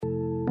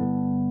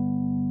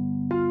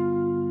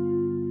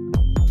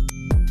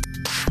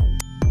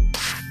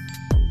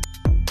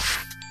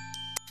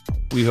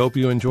We hope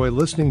you enjoy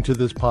listening to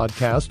this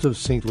podcast of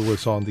St.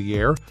 Louis on the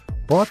Air,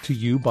 brought to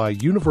you by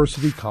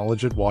University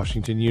College at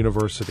Washington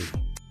University.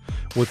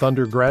 With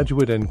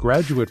undergraduate and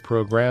graduate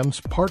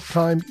programs,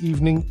 part-time,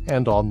 evening,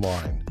 and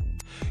online.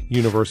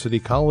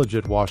 University College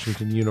at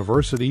Washington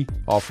University,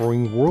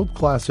 offering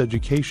world-class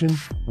education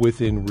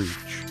within reach.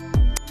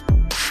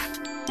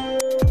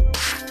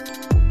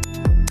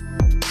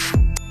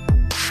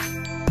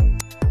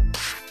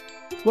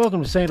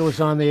 Welcome to St. Louis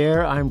on the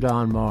Air. I'm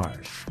Don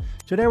Mars.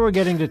 Today we're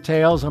getting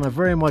details on a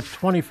very much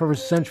 21st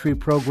century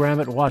program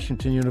at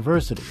Washington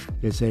University.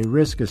 It's a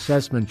risk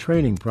assessment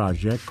training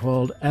project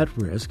called At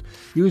Risk,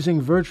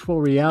 using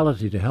virtual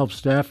reality to help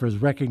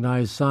staffers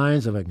recognize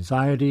signs of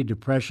anxiety,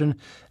 depression,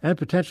 and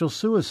potential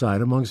suicide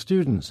among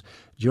students.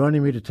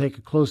 Joining me to take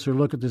a closer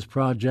look at this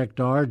project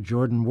are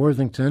Jordan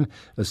Worthington,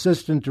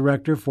 Assistant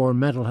Director for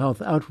Mental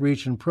Health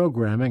Outreach and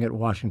Programming at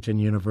Washington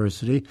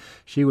University.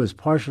 She was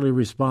partially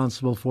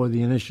responsible for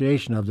the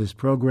initiation of this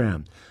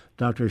program.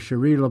 Dr.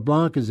 Cherie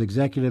LeBlanc is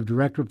Executive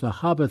Director of the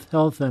Hobeth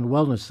Health and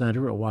Wellness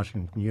Center at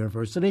Washington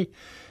University.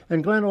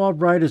 And Glenn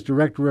Albright is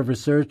Director of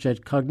Research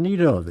at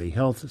Cognito, the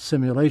health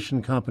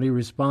simulation company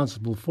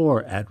responsible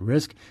for At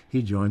Risk.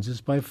 He joins us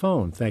by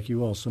phone. Thank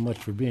you all so much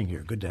for being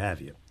here. Good to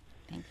have you.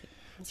 Thank you.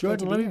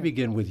 Jordan, let me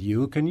begin with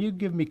you. Can you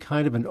give me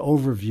kind of an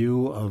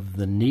overview of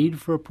the need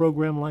for a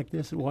program like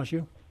this at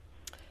WashU?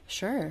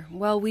 Sure.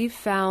 Well, we've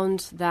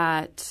found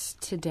that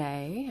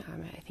today,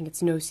 I think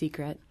it's no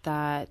secret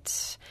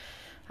that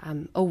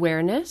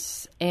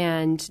awareness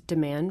and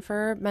demand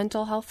for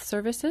mental health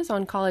services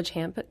on college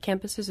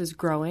campuses is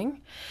growing.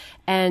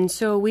 And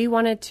so we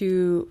wanted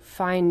to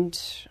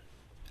find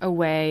a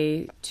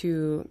way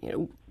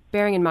to,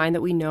 bearing in mind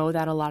that we know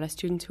that a lot of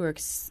students who are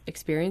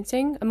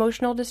experiencing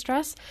emotional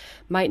distress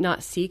might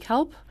not seek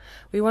help,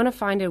 we want to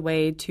find a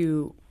way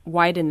to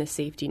widen the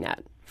safety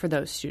net for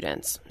those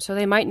students. So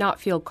they might not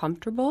feel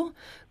comfortable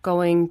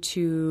going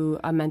to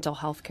a mental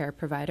health care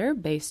provider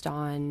based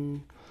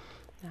on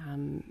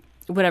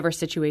whatever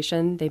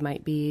situation they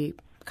might be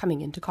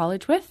coming into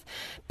college with,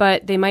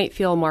 but they might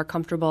feel more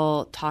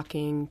comfortable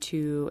talking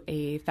to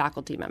a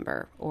faculty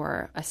member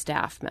or a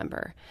staff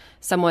member,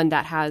 someone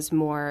that has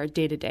more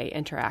day-to-day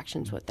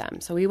interactions with them.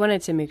 So we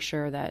wanted to make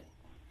sure that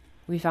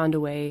we found a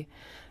way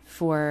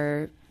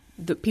for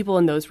the people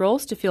in those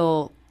roles to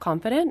feel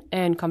confident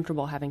and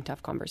comfortable having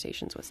tough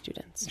conversations with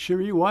students.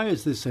 Cherie, why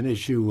is this an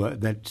issue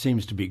that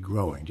seems to be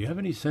growing? Do you have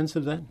any sense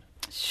of that?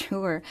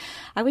 Sure.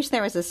 I wish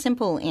there was a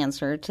simple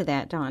answer to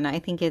that, Don. I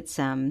think it's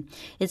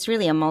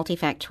really a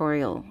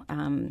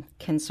multifactorial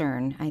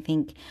concern. I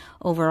think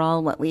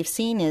overall what we've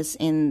seen is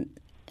in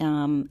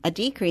a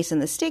decrease in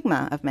the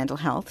stigma of mental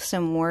health.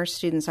 So more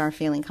students are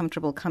feeling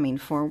comfortable coming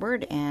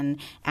forward and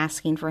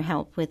asking for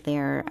help with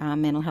their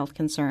mental health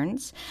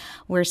concerns.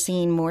 We're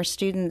seeing more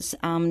students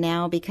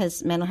now,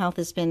 because mental health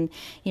has been,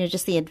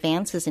 just the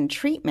advances in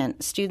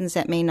treatment, students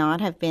that may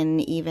not have been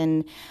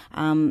even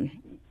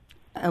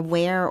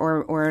aware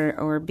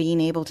or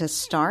being able to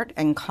start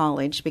in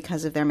college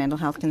because of their mental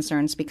health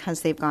concerns,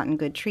 because they've gotten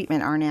good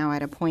treatment, are now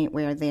at a point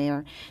where they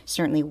are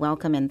certainly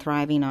welcome and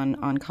thriving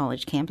on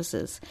college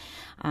campuses.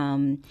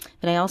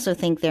 But I also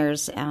think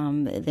there's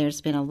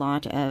been a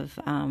lot of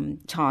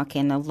talk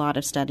and a lot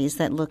of studies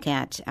that look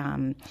at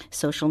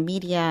social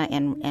media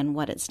and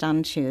what it's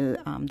done to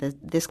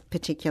this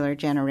particular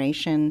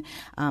generation,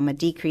 a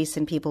decrease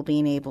in people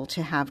being able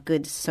to have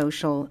good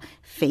social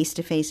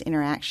face-to-face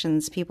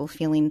interactions, people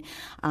feeling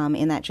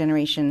in that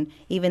generation,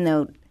 even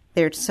though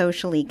they're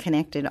socially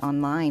connected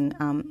online,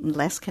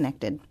 less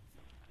connected.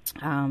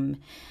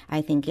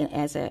 I think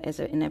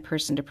in a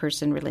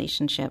person-to-person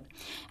relationship.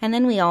 And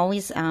then we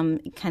always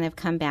kind of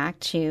come back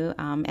to,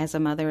 as a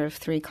mother of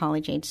 3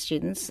 college-age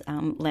students,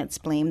 let's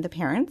blame the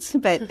parents.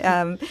 But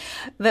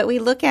we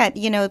look at,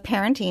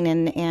 parenting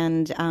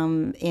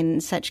and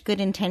in such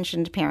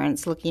good-intentioned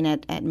parents looking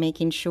at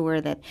making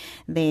sure that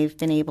they've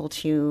been able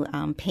to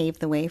pave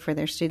the way for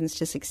their students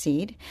to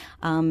succeed.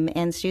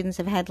 And students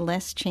have had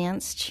less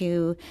chance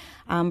to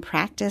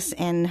practice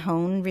and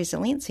hone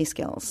resiliency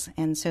skills.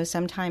 And so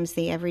sometimes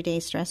the everyday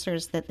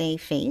stressors that they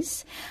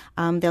face,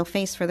 they'll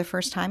face for the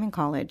first time in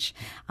college.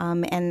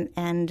 And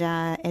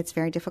it's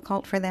very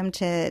difficult for them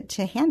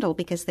to handle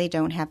because they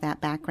don't have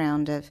that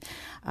background of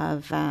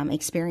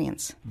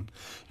experience.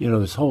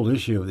 This whole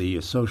issue of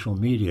the social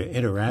media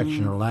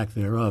interaction or lack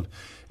thereof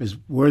is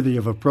worthy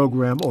of a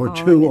program or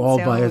two all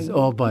by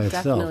itself.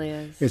 Definitely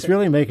is. It's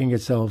really making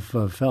itself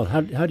felt.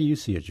 How do you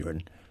see it,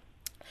 Jordan?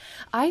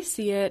 I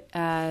see it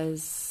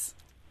as,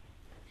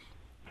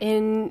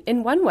 in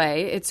one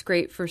way, it's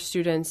great for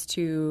students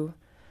to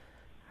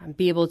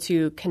be able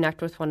to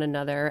connect with one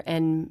another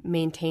and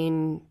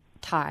maintain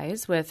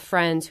ties with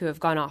friends who have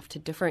gone off to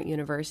different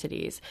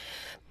universities.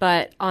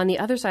 But on the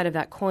other side of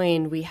that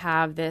coin, we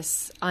have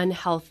this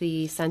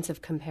unhealthy sense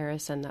of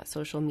comparison that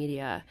social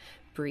media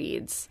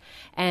breeds.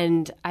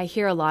 And I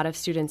hear a lot of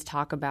students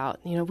talk about,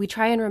 we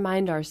try and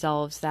remind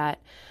ourselves that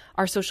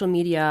our social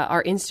media,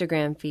 our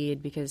Instagram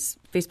feed, because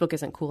Facebook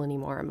isn't cool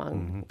anymore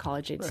among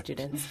college-age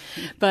students,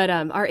 but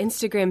our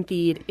Instagram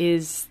feed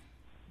is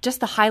just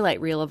the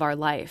highlight reel of our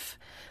life.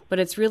 But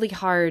it's really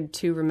hard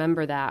to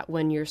remember that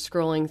when you're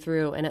scrolling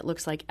through and it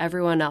looks like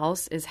everyone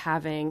else is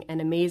having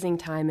an amazing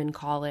time in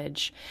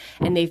college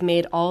and they've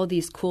made all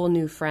these cool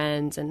new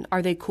friends. And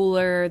are they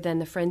cooler than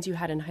the friends you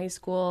had in high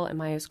school? Am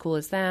I as cool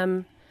as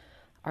them?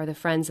 Are the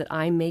friends that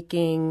I'm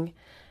making,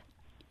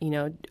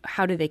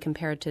 how do they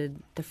compare to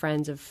the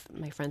friends of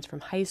my friends from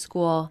high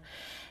school?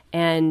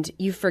 And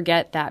you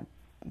forget that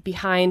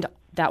behind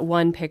that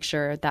one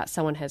picture that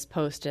someone has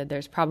posted,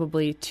 there's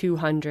probably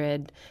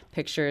 200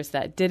 pictures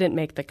that didn't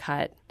make the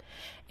cut.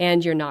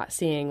 And you're not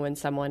seeing when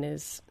someone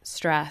is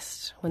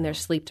stressed, when they're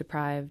sleep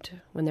deprived,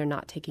 when they're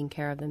not taking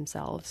care of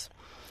themselves.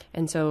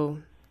 And so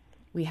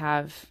we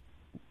have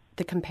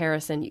the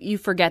comparison. You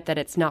forget that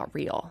it's not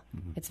real.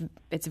 Mm-hmm.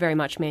 It's very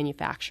much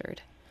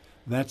manufactured.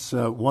 That's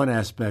one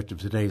aspect of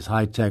today's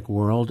high-tech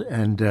world.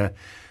 And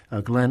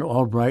Glenn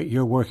Albright,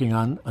 you're working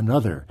on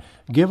another.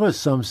 Give us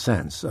some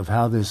sense of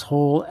how this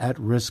whole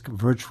at-risk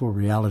virtual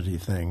reality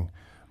thing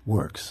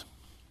works.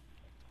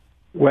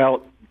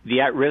 Well,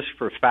 the at-risk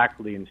for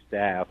faculty and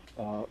staff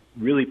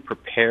really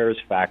prepares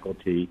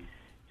faculty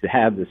to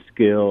have the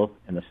skill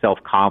and the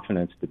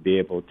self-confidence to be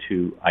able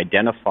to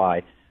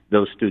identify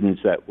those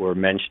students that were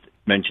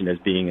mentioned as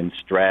being in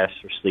stress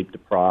or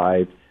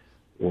sleep-deprived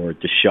or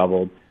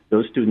disheveled,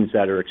 those students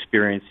that are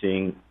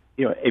experiencing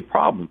a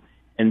problem.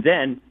 And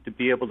then to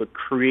be able to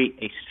create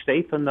a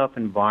safe enough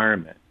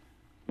environment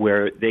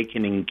where they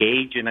can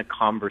engage in a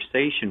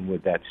conversation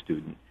with that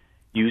student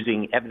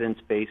using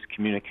evidence-based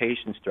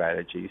communication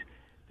strategies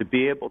to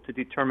be able to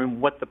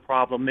determine what the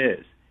problem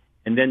is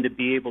and then to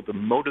be able to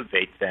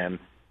motivate them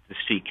to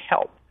seek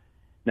help.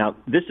 Now,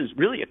 this is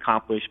really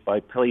accomplished by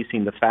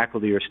placing the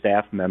faculty or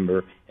staff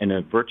member in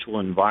a virtual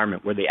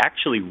environment where they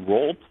actually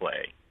role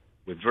play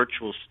with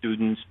virtual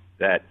students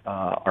that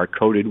are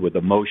coded with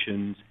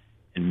emotions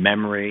and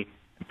memory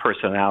and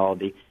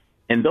personality,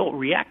 and they'll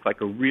react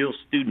like a real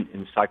student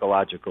in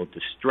psychological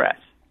distress.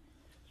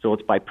 So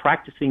it's by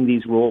practicing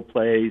these role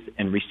plays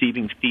and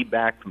receiving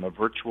feedback from a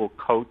virtual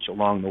coach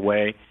along the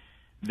way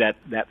that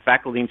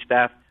faculty and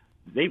staff,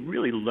 they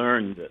really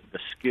learn the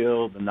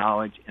skill, the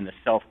knowledge, and the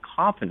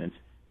self-confidence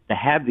to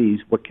have these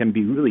what can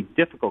be really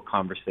difficult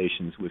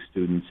conversations with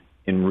students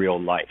in real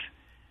life.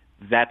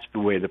 That's the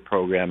way the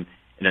program,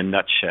 in a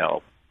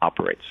nutshell,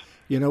 operates.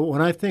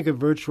 When I think of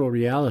virtual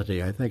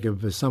reality, I think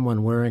of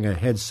someone wearing a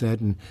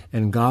headset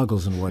and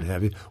goggles and what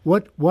have you.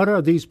 What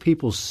are these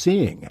people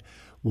seeing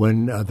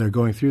when they're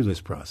going through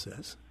this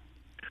process?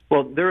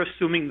 Well, they're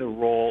assuming the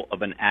role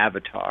of an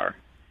avatar,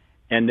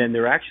 and then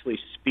they're actually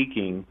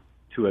speaking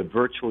to a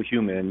virtual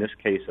human, in this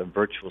case a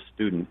virtual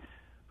student,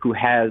 who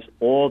has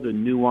all the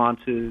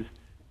nuances,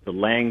 the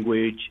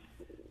language,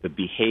 the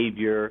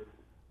behavior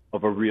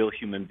of a real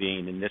human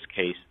being, in this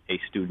case a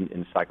student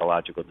in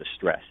psychological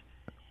distress.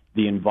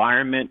 The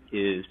environment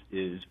is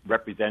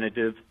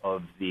representative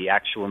of the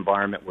actual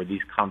environment where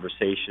these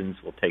conversations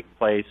will take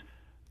place.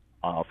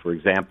 For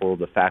example,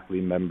 the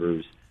faculty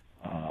member's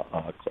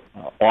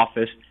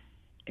office.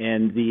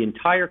 And the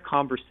entire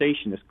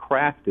conversation is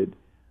crafted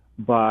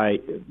by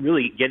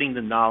really getting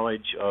the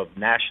knowledge of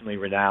nationally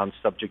renowned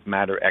subject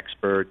matter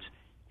experts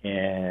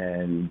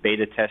and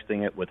beta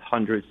testing it with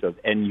hundreds of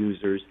end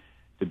users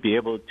to be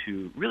able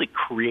to really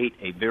create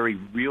a very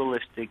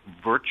realistic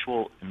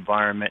virtual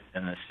environment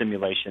and a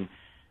simulation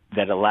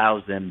that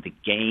allows them to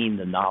gain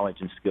the knowledge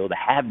and skill to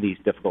have these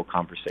difficult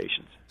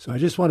conversations. So I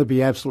just want to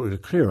be absolutely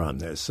clear on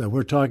this.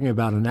 We're talking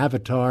about an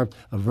avatar,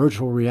 a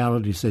virtual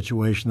reality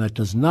situation that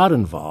does not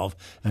involve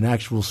an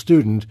actual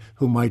student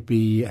who might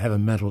have a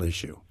mental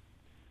issue.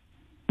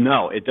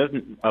 No, it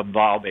doesn't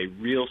involve a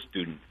real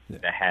student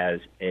that has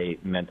a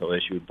mental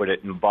issue, but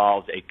it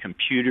involves a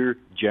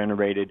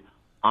computer-generated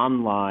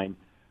online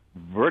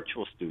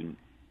virtual student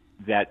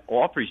that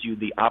offers you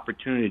the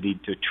opportunity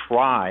to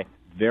try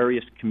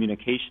various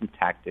communication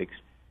tactics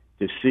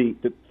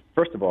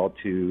first of all,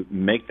 to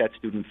make that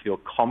student feel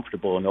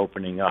comfortable in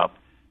opening up,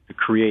 to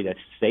create a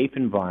safe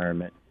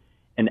environment,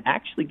 and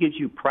actually gives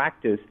you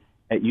practice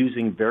at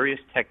using various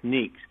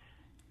techniques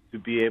to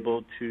be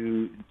able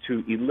to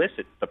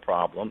elicit the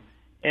problem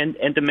and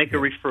to make a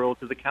referral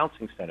to the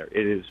counseling center.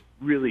 It is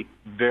really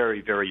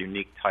very, very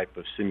unique type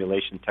of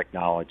simulation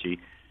technology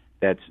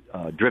that's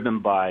driven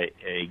by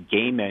a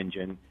game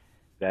engine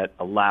that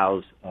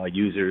allows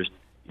users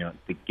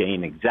to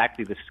gain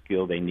exactly the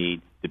skill they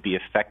need to be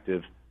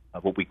effective,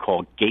 what we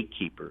call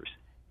gatekeepers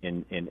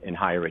in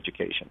higher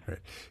education. Right.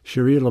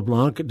 Cherie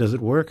LeBlanc, does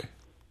it work?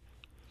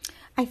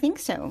 I think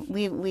so.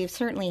 We've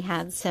certainly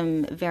had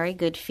some very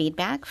good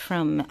feedback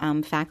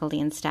from faculty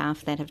and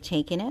staff that have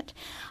taken it.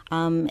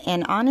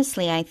 And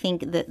honestly, I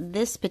think that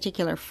this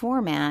particular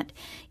format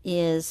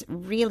is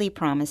really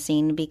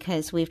promising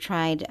because we've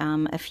tried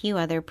a few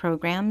other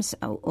programs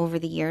over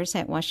the years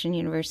at Washington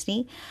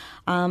University.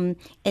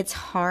 It's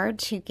hard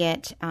to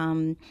get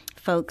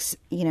folks,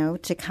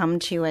 to come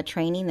to a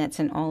training that's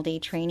an all-day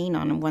training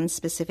on one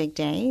specific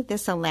day.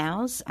 This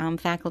allows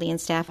faculty and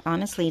staff,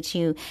 honestly,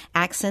 to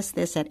access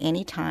this at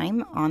any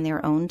time on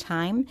their own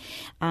time.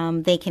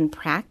 They can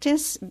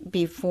practice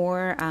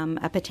before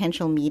a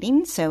potential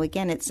meeting. So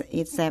again,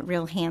 it's that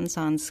real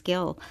hands-on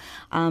skill,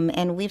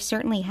 and we've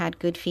certainly had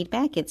good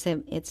feedback. It's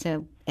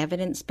a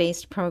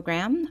evidence-based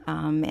program,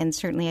 and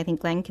certainly I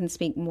think Glenn can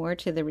speak more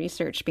to the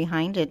research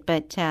behind it.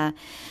 But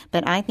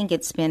I think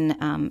it's been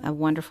a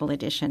wonderful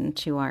addition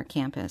to our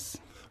campus.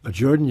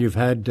 Jordan, you've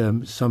had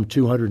some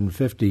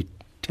 250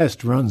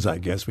 test runs, I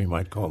guess we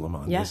might call them,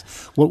 on yes.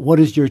 this. What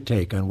is your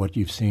take on what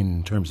you've seen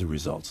in terms of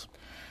results?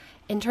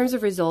 In terms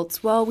of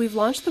results, well, we've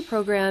launched the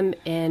program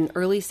in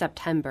early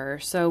September,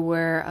 so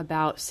we're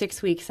about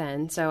 6 weeks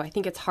in. So I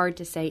think it's hard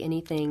to say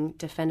anything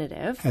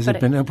definitive. Has it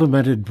been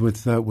implemented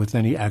with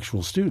any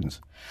actual students?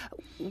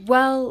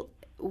 Well,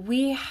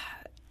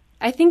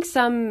 I think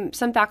some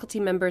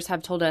faculty members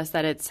have told us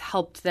that it's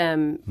helped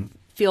them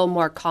feel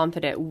more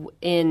confident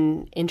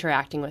in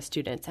interacting with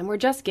students. And we're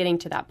just getting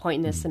to that point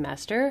in this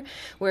semester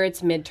where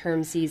it's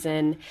midterm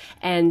season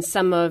and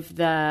some of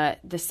the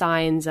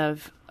signs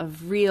of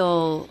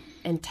real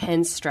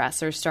intense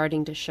stress are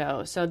starting to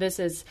show. So this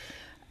is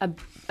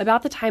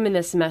about the time in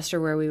this semester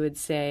where we would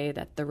say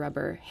that the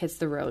rubber hits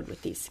the road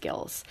with these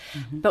skills.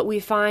 Mm-hmm. But we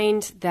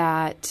find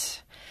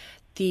that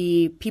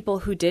the people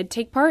who did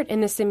take part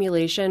in the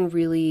simulation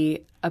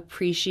really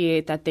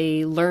appreciate that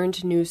they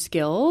learned new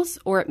skills,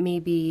 or it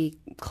maybe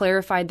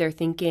clarified their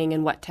thinking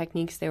and what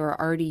techniques they were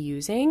already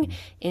using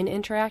in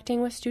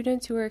interacting with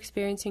students who were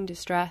experiencing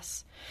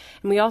distress.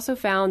 And we also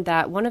found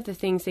that one of the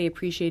things they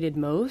appreciated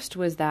most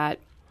was that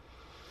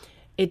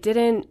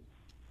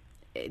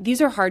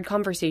these are hard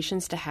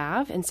conversations to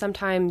have, and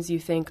sometimes you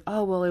think,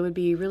 oh, well, it would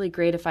be really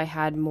great if I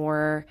had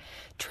more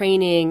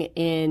training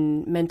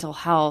in mental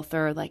health,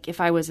 or like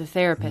if I was a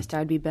therapist,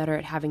 I'd be better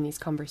at having these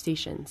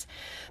conversations.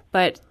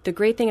 But the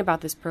great thing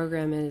about this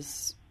program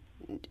is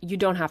you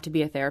don't have to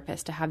be a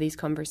therapist to have these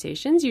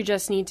conversations. You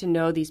just need to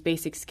know these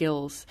basic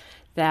skills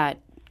that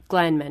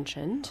Glenn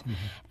mentioned,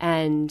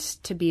 and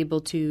to be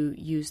able to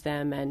use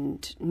them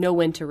and know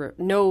when to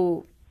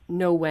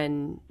know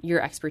when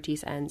your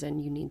expertise ends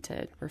and you need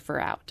to refer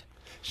out.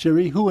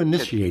 Cherie, who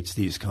initiates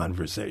these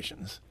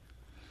conversations?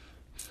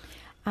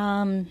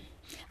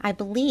 I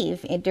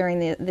believe during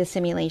the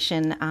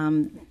simulation,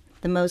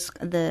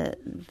 the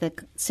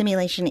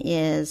simulation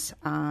is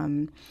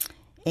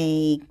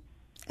a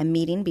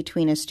meeting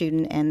between a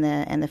student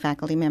and the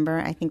faculty member.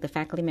 I think the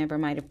faculty member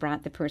might have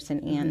brought the person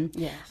in,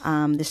 yes.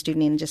 The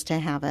student in, just to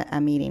have a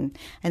meeting.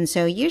 And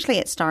so usually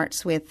it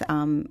starts with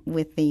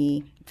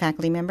the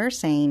faculty member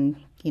saying,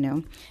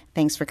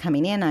 thanks for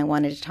coming in. I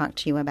wanted to talk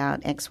to you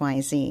about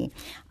XYZ.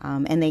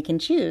 And they can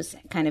choose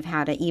kind of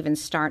how to even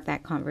start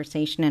that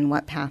conversation and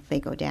what path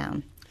they go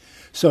down.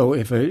 So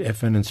if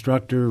an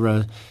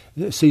instructor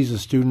sees a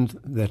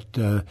student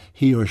that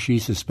he or she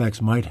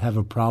suspects might have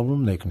a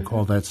problem, they can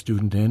call that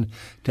student in,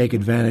 take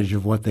advantage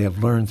of what they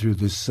have learned through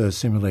this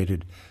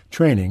simulated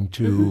training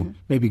to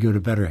maybe get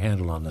a better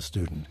handle on the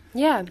student.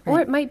 Yeah, right.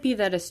 Or it might be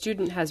that a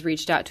student has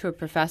reached out to a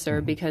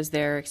professor because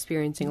they're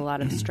experiencing a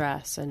lot of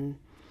stress, and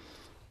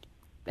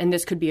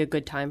this could be a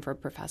good time for a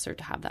professor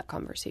to have that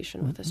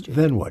conversation with a student.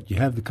 Then what? You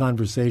have the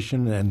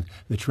conversation and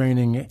the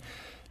training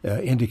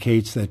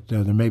indicates that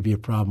there may be a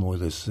problem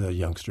with this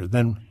youngster.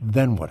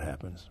 Then what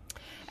happens?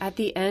 At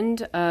the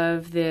end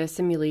of the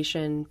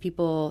simulation,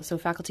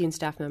 faculty and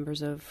staff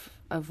members of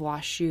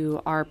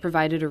WashU are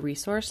provided a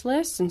resource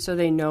list, and so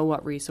they know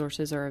what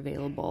resources are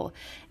available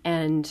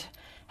and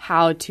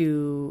how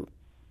to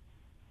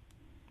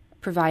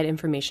provide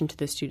information to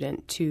the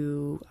student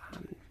to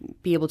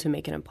be able to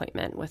make an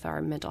appointment with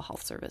our mental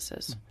health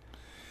services.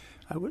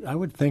 I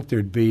would think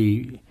there'd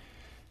be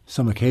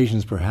some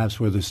occasions, perhaps,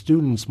 where the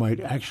students might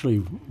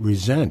actually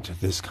resent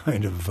this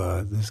kind of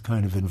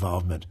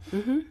involvement.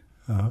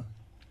 Mm-hmm.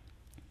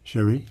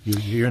 Cherie,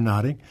 you're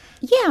nodding.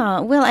 Yeah,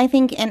 well, I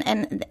think,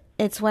 and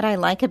it's what I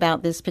like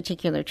about this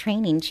particular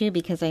training too,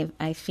 because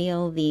I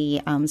feel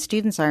the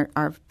students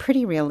are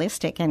pretty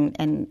realistic,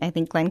 and I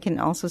think Glenn can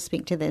also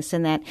speak to this,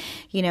 in that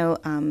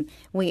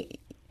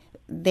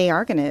they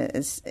are going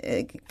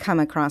to come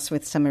across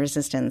with some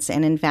resistance.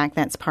 And in fact,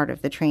 that's part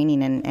of the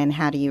training. And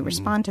how do you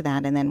respond to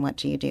that? And then what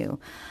do you do?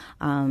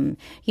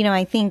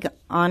 I think,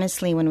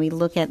 honestly, when we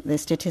look at the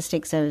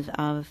statistics of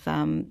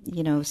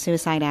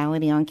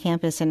suicidality on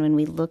campus, and when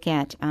we look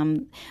at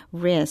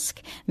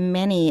risk,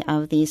 many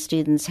of these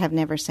students have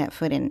never set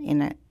foot in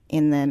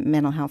the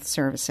mental health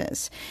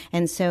services.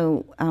 And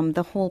so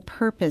the whole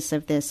purpose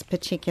of this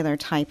particular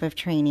type of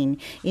training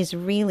is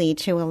really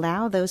to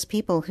allow those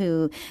people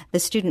who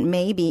the student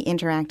may be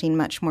interacting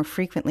much more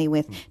frequently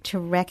with to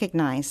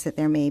recognize that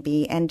there may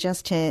be, and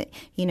just to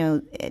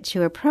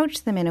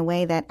approach them in a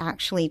way that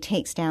actually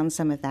takes down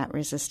some of that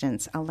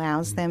resistance,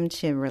 allows them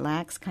to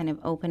relax, kind of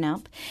open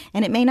up.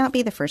 And it may not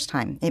be the first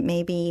time. It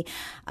may be,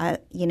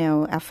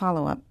 a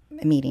follow-up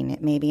meeting.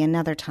 It may be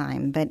another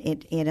time, but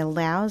it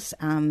allows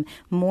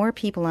more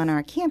people on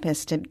our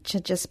campus to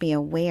just be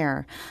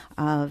aware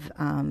of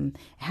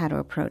how to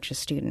approach a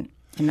student.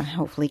 and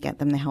hopefully get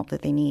them the help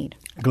that they need.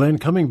 Glenn,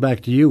 coming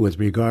back to you with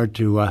regard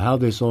to how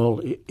this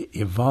all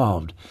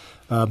evolved,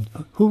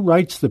 who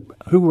writes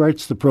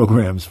the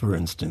programs, for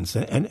instance,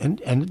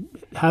 and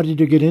how did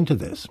you get into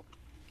this?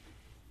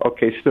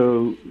 Okay,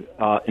 so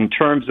in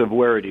terms of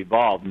where it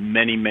evolved,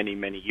 many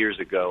years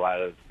ago,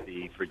 out of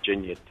the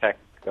Virginia Tech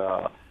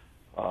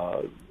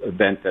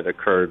event that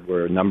occurred,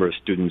 where a number of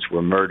students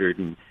were murdered,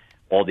 and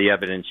all the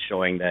evidence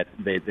showing that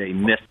they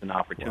missed an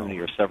opportunity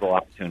or several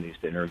opportunities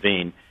to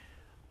intervene.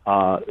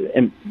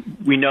 And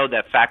we know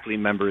that faculty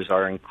members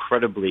are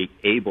incredibly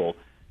able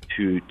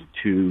to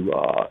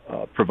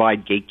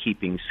provide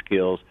gatekeeping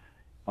skills,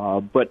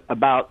 but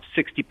about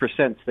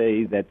 60%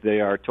 say that they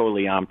are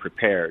totally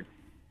unprepared.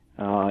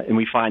 And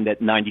we find that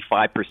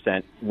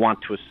 95% want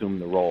to assume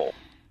the role.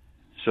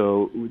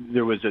 So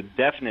there was a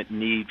definite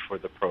need for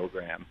the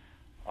program.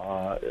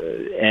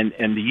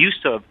 And the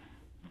use of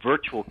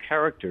virtual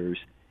characters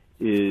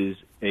is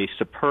a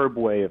superb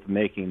way of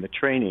making the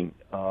training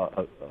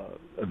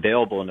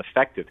available and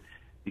effective,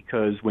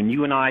 because when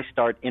you and I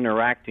start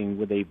interacting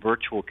with a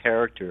virtual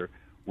character,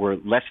 we're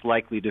less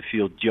likely to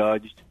feel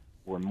judged,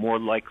 we're more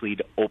likely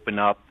to open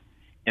up.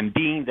 And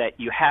being that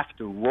you have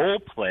to role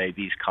play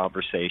these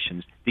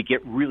conversations to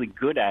get really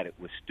good at it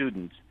with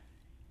students,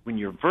 when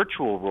you're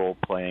virtual role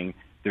playing,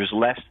 there's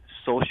less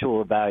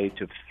social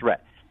evaluative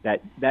threat.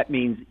 That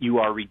means you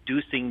are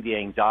reducing the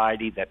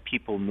anxiety that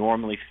people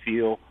normally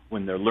feel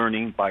when they're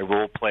learning by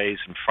role plays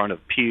in front of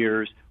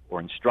peers or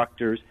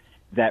instructors.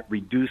 That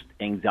reduced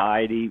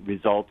anxiety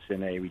results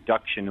in a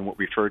reduction in what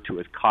we refer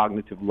to as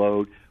cognitive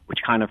load, which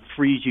kind of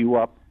frees you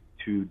up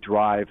to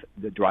drive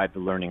the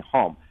learning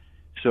home.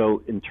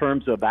 So in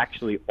terms of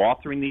actually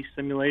authoring these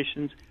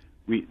simulations,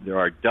 there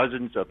are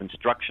dozens of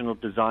instructional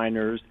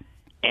designers,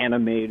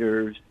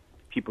 animators,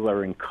 people that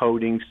are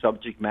encoding,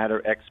 subject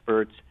matter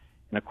experts,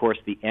 and of course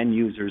the end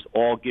users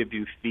all give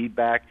you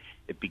feedback.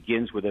 It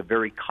begins with a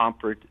very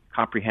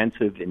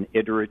comprehensive and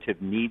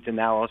iterative needs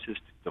analysis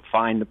to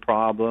define the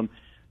problem,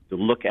 to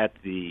look at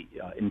the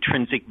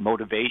intrinsic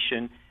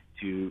motivation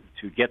to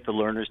get the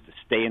learners to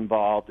stay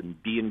involved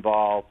and be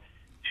involved,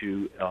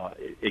 to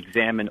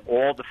examine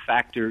all the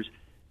factors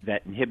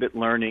that inhibit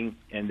learning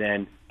and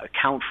then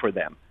account for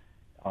them.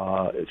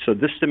 So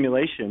this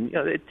simulation,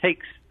 it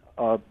takes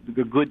a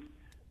good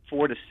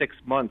 4 to 6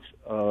 months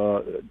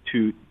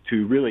to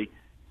really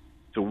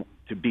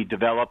to be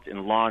developed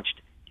and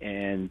launched,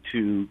 and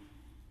to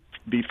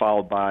be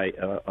followed by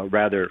a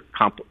rather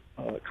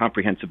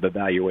comprehensive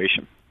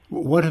evaluation.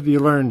 What have you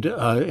learned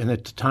in the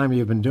time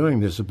you've been doing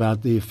this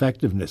about the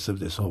effectiveness of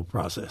this whole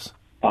process?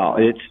 Oh,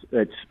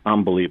 it's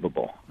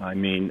unbelievable. I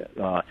mean,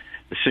 the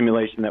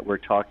simulation that we're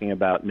talking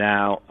about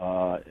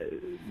now,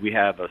 we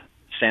have a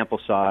sample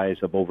size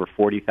of over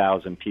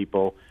 40,000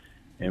 people,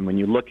 and when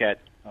you look at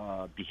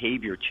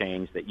behavior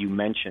change that you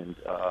mentioned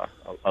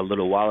a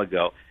little while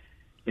ago,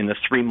 in the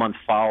 3-month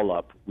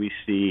follow-up, we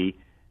see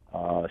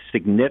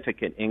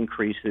significant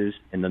increases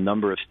in the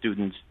number of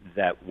students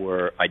that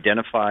were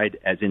identified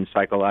as in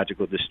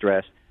psychological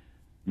distress,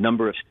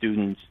 number of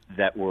students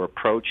that were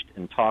approached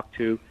and talked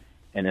to,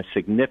 and a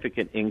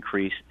significant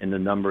increase in the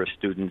number of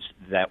students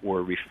that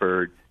were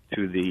referred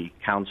to the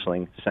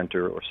counseling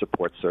center or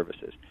support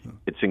services.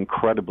 It's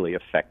incredibly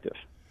effective.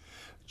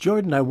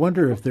 Jordan, I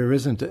wonder if there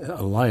isn't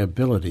a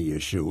liability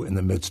issue in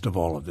the midst of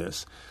all of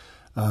this.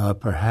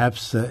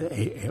 Perhaps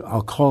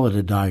I'll call it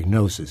a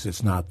diagnosis.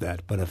 It's not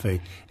that, but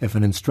if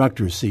an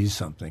instructor sees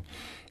something,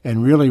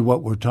 and really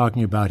what we're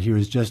talking about here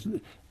is just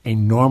a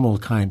normal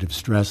kind of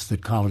stress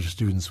that college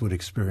students would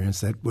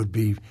experience that would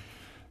be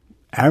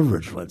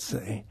average, let's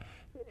say.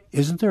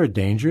 Isn't there a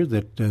danger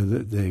that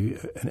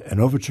an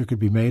overture could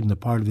be made on the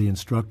part of the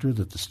instructor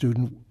that the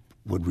student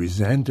would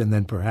resent and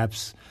then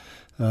perhaps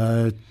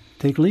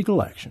take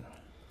legal action?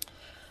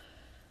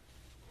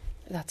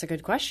 That's a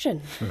good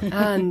question.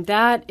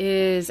 That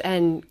is,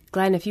 and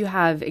Glenn, if you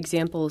have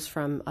examples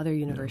from other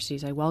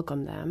universities, I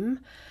welcome them.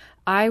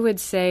 I would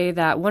say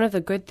that one of the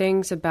good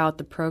things about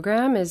the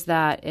program is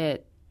that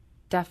it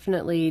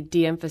definitely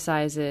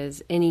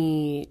de-emphasizes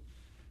any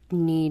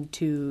need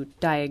to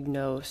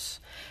diagnose,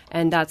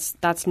 and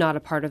that's not a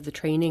part of the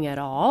training at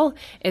all.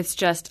 It's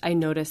just, I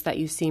noticed that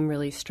you seem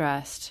really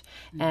stressed,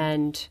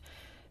 and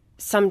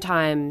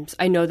sometimes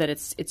I know that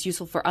it's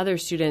useful for other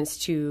students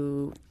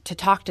to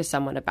talk to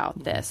someone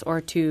about this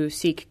or to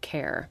seek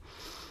care.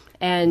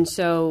 And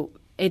so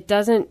it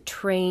doesn't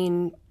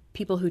train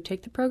people who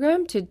take the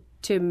program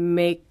to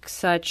make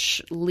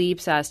such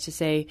leaps as to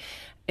say,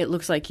 it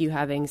looks like you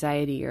have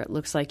anxiety or it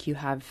looks like you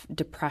have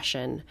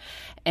depression,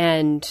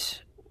 and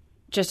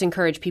just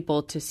encourage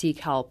people to seek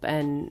help.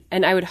 And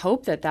I would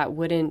hope that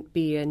wouldn't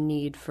be a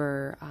need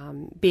for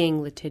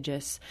being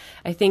litigious.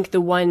 I think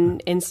the one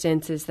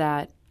instance is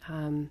that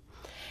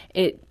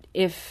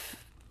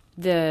if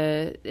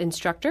the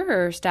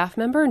instructor or staff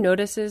member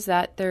notices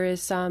that there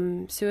is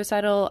some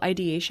suicidal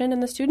ideation in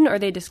the student, or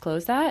they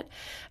disclose that,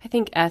 I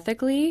think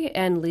ethically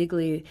and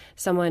legally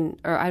someone,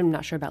 or I'm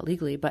not sure about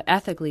legally, but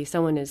ethically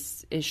someone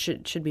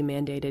should be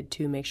mandated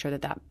to make sure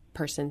that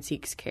person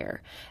seeks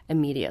care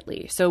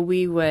immediately. So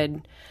we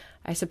would,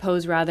 I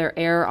suppose, rather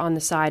err on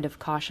the side of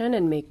caution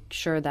and make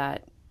sure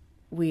that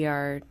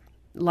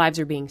lives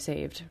are being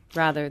saved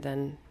rather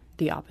than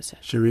the opposite.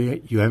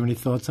 Cherie, you have any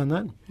thoughts on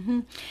that? Mm-hmm.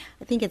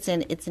 I think it's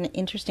an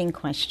interesting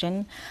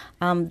question.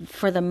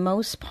 For the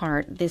most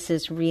part, this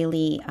is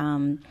really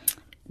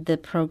the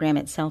program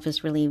itself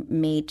is really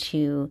made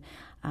to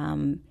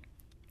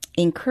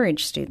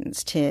encourage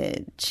students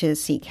to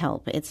seek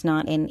help. It's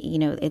not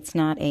it's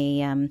not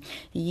a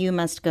you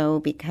must go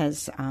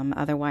because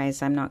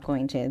otherwise I'm not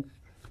going to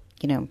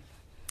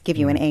give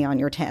you an A on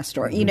your test,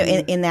 or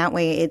in that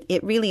way,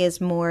 it really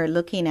is more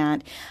looking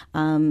at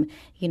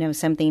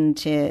something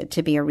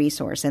to be a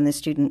resource, and the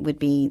student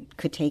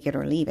could take it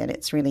or leave it.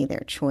 It's really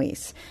their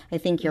choice. I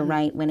think you're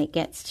right when it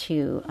gets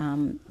to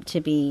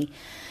be.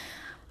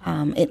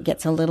 It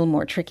gets a little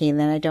more tricky, and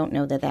then I don't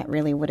know that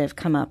really would have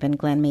come up, and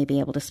Glenn may be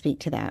able to speak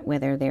to that,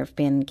 whether there have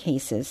been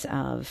cases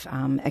of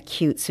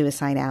acute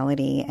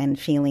suicidality and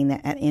feeling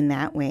that in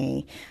that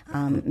way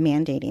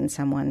mandating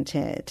someone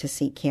to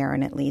seek care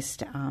and at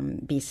least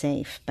be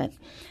safe. But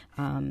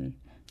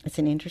it's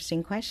an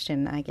interesting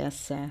question. I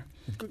guess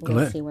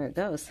we'll see where it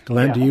goes.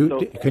 Glenn,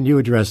 can you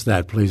address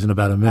that, please, in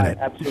about a minute?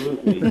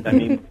 Absolutely. I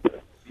mean,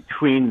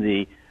 between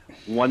the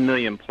 1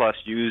 million plus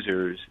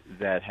users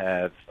that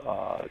have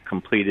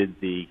completed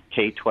the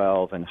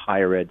K-12 and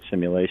higher ed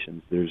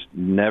simulations, there's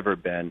never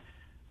been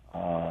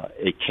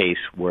a case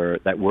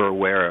that we're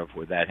aware of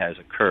where that has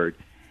occurred.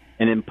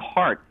 And in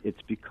part,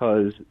 it's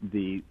because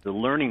the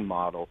learning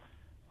model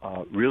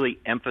really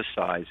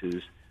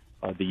emphasizes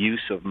the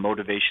use of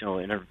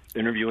motivational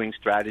interviewing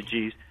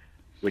strategies,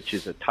 which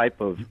is a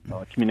type of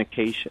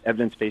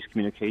evidence-based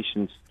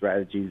communication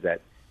strategy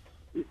that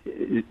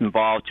it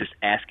involves just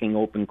asking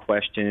open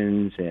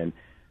questions and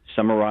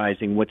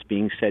summarizing what's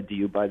being said to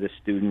you by the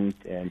student,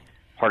 and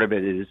part of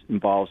it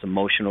involves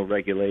emotional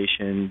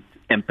regulation,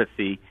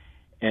 empathy,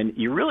 and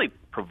you're really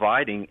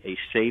providing a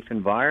safe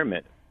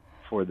environment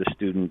for the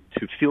student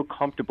to feel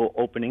comfortable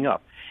opening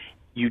up.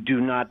 You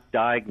do not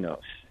diagnose.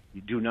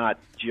 You do not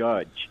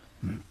judge.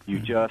 You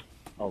just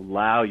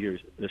allow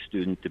the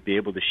student to be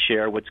able to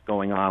share what's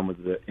going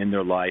on in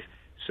their life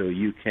so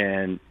you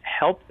can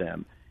help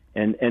them.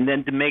 And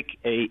then to make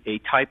a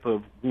type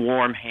of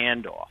warm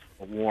handoff,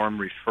 a warm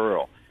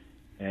referral.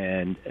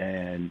 And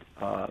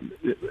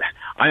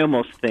I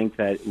almost think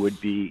that it would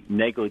be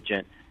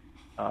negligent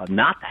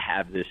not to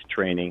have this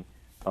training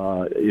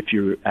if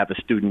you have a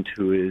student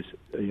who is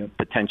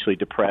potentially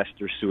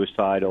depressed or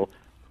suicidal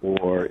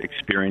or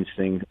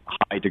experiencing a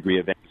high degree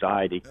of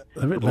anxiety.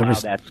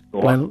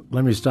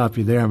 Let me stop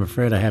you there. I'm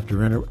afraid I have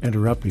to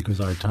interrupt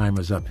because our time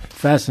is up.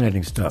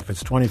 Fascinating stuff.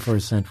 It's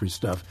 21st century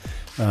stuff.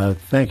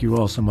 Thank you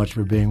all so much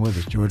for being with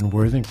us. Jordan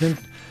Worthington,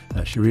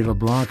 Cherie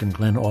LeBlanc, and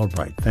Glenn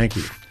Albright. Thank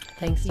you.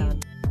 Thanks, Don.